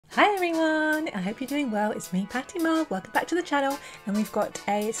Hi everyone, I hope you're doing well. It's me, Patty Marv. Welcome back to the channel, and we've got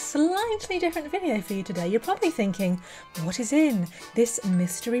a slightly different video for you today. You're probably thinking, what is in this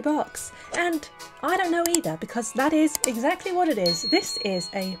mystery box? And I don't know either, because that is exactly what it is. This is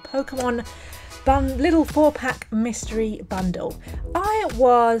a Pokemon little 4-pack mystery bundle. I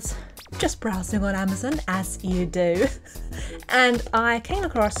was just browsing on Amazon, as you do, and I came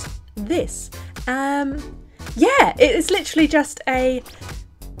across this. Yeah, it's literally just a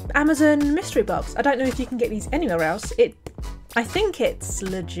Amazon mystery box. I don't know if you can get these anywhere else. I think it's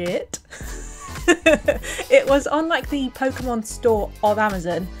legit. It was on like the Pokemon store of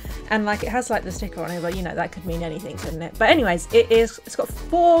Amazon, and like it has like the sticker on it, but you know that could mean anything, couldn't it? But anyways, it's got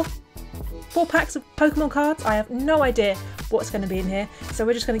four packs of Pokemon cards. I have no idea what's going to be in here, so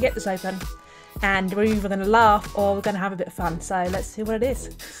we're just going to get this open and we're either going to laugh or we're going to have a bit of fun. So let's see what it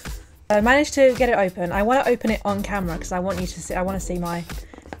is. I managed to get it open. I want to open it on camera because I want you to see. I want to see my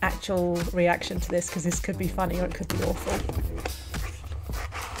actual reaction to this, because this could be funny or it could be awful.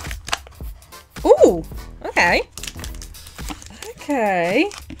 Ooh, okay. Okay.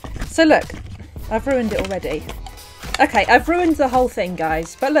 So look, I've ruined it already. Okay, I've ruined the whole thing,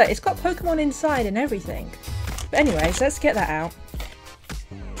 guys. But look, it's got Pokemon inside and everything. But anyways, let's get that out.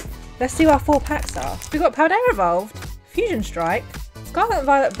 Let's see what our 4 packs are. So we've got Paldea Evolved, Fusion Strike, Scarlet and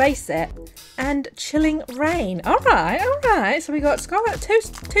Violet base set, and Chilling Reign. Alright. So we got two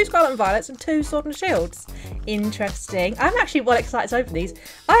Scarlet and Violets and 2 Sword and Shields. Interesting. I'm actually well excited to open these.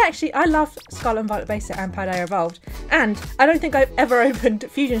 I love Scarlet and Violet base set and Paldea Evolved. And I don't think I've ever opened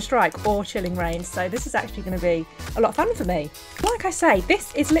Fusion Strike or Chilling Reign. So this is actually going to be a lot of fun for me. Like I say,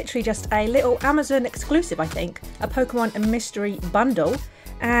 this is literally just a little Amazon exclusive, I think. A Pokemon mystery bundle.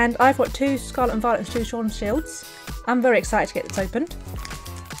 And I've got 2 Scarlet and Violet and 2 Sword and Shields. I'm very excited to get this opened.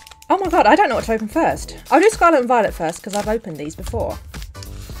 Oh my god, I don't know what to open first. I'll do Scarlet and Violet first because I've opened these before.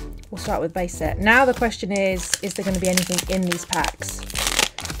 We'll start with base set. Now the question is there going to be anything in these packs?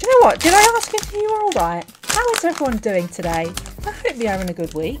 Do you know what? Did I ask if you were alright? How is everyone doing today? I hope you're having a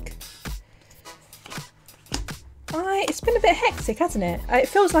good week. It's been a bit hectic, hasn't it? It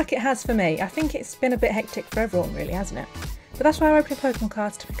feels like it has for me. I think it's been a bit hectic for everyone, really, hasn't it? But that's why I open Pokemon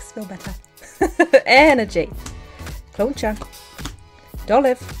cards, to make us feel better. Energy. Clauncher.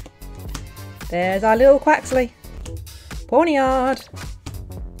 Dolliv. There's our little Quaxley. Pawniard.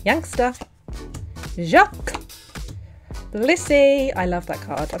 Youngster. Jacques. Blissey. I love that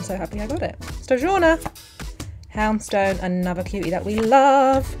card. I'm so happy I got it. Stajorna. Houndstone. Another cutie that we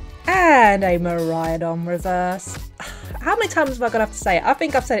love. And a Miraidon reverse. How many times have I got to have to say it? I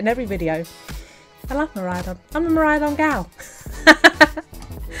think I've said it in every video. I love Miraidon. I'm a Miraidon gal.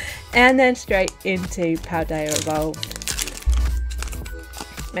 And then straight into Paldea Evolved.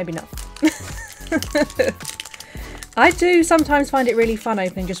 Maybe not. I do sometimes find it really fun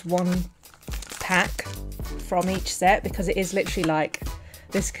opening just one pack from each set, because it is literally like,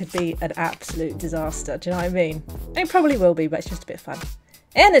 this could be an absolute disaster. Do you know what I mean? It probably will be, but it's just a bit fun.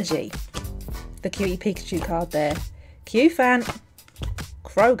 Energy. The cutie Pikachu card there. Q-Fan.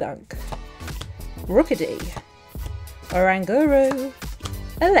 Krogunk. Rookidee. Oranguru.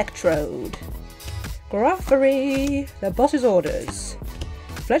 Electrode. Graffery. The boss's orders.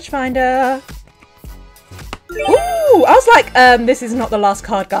 Fletchfinder. Ooh! I was like, this is not the last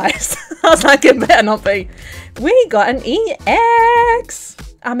card, guys. I was like, it better not be. We got an EX!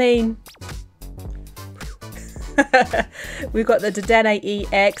 I mean... we got the Dedenne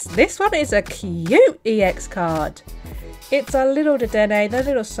EX. This one is a cute EX card. It's a little Dedenne, the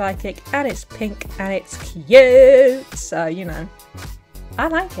little psychic, and it's pink and it's cute. So, you know, I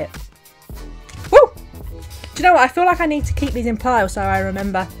like it. Woo! Do you know what? I feel like I need to keep these in piles so I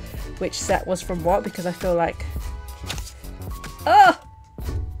remember which set was from what, because I feel like... Oh!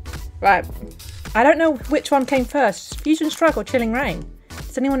 Right. I don't know which one came first. Fusion Strike or Chilling Reign?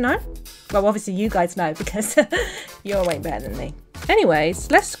 Does anyone know? Well, obviously you guys know, because you're way better than me.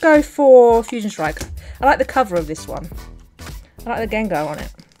 Anyways, let's go for Fusion Strike. I like the cover of this one. I like the Gengar on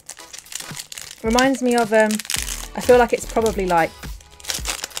it. Reminds me of, I feel like it's probably like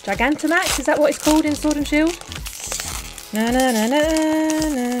Gigantamax, is that what it's called in Sword and Shield? Na na na na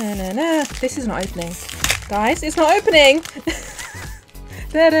na na na. This is not opening. Guys, it's not opening!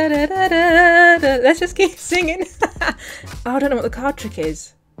 Da, da, da, da, da, da. Let's just keep singing. Oh, I don't know what the card trick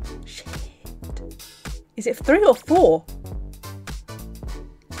is. Shit. Is it 3 or 4?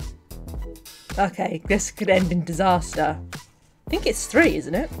 Okay, this could end in disaster. I think it's 3,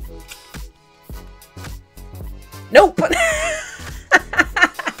 isn't it? Nope!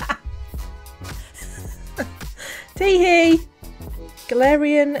 Teehee!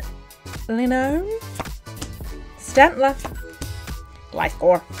 Galarian Linone. Stantler. Life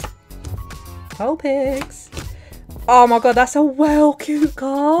score. Vulpix. Oh my god, that's a well cute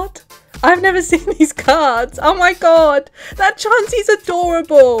card. I've never seen these cards. Oh my god, that Chauncey's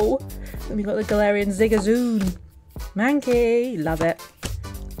adorable. Then we got the Galarian Zigzagoon. Mankey, love it.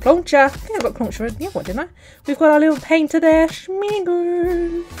 Clauncher. I think I got Clauncher. Yeah, what didn't I? We've got our little painter there.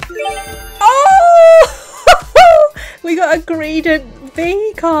 Schmeagol. Oh! We got a Greedent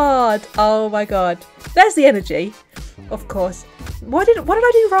V card. Oh my god. There's the energy. Of course. What did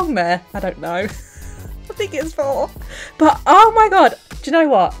I do wrong there? I don't know. I think it's 4. But oh my god. Do you know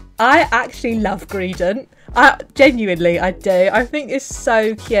what? I actually love Greedent. Genuinely, I do. I think it's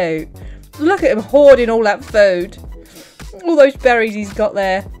so cute. Look at him hoarding all that food. All those berries he's got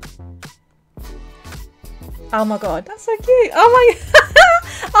there. Oh my god, that's so cute. Oh my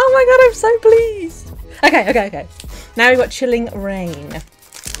oh my god, I'm so pleased. Okay. Now we've got Chilling Rain,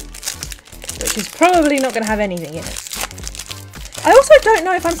 which is probably not going to have anything in it. I also don't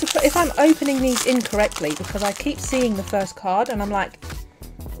know if I'm opening these incorrectly, because I keep seeing the first card and I'm like,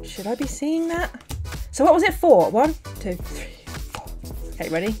 should I be seeing that? So what was it for? 1, 2, 3, 4. Okay,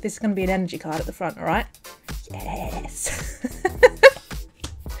 ready? This is going to be an energy card at the front, all right? Yes.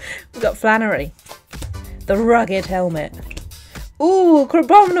 We've got Flannery. The Rugged Helmet. Ooh,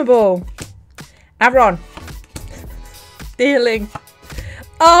 Crabominable. Avron. Dealing.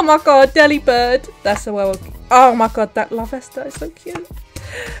 Oh my god, Delibird. That's so well. Oh my god, that Lavesta is so cute.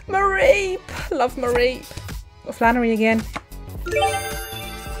 Mareep. Love Mareep. Got Flannery again.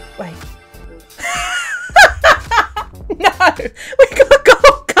 Wait. No, we got a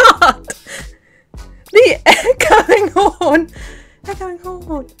gold card. The Echoing Horn. Echoing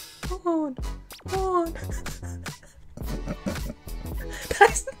Horn. Horn.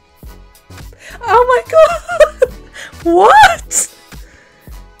 That's... Oh my god. What?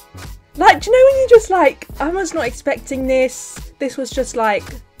 Like, do you know when you just like, I was not expecting this. This was just like,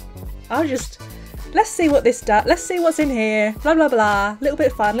 let's see what this does. Let's see what's in here. Blah, blah, blah. A little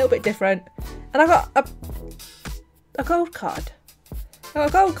bit fun, a little bit different. And I got a gold card. I got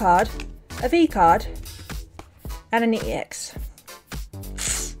a gold card, a V card, and an EX.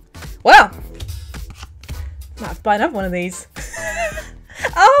 Well, might have to buy another one of these.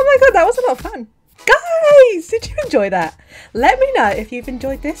 Oh my god, that was a lot of fun. Guys, did you enjoy that? Let me know if you've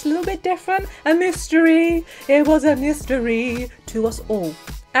enjoyed this. A little bit different. A mystery. It was a mystery to us all.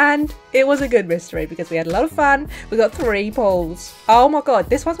 And it was a good mystery because we had a lot of fun. We got 3 pulls. Oh my god,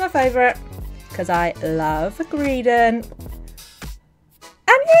 this one's my favourite because I love Greedent.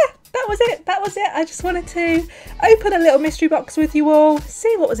 And yeah, that was it. That was it. I just wanted to open a little mystery box with you all,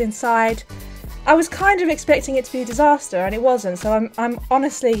 see what was inside. I was kind of expecting it to be a disaster and it wasn't. So I'm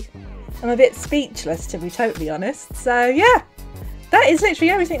honestly... I'm a bit speechless, to be totally honest. So yeah, that is literally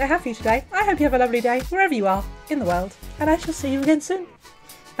everything I have for you today. I hope you have a lovely day wherever you are in the world, and I shall see you again soon.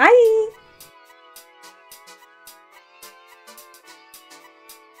 Bye!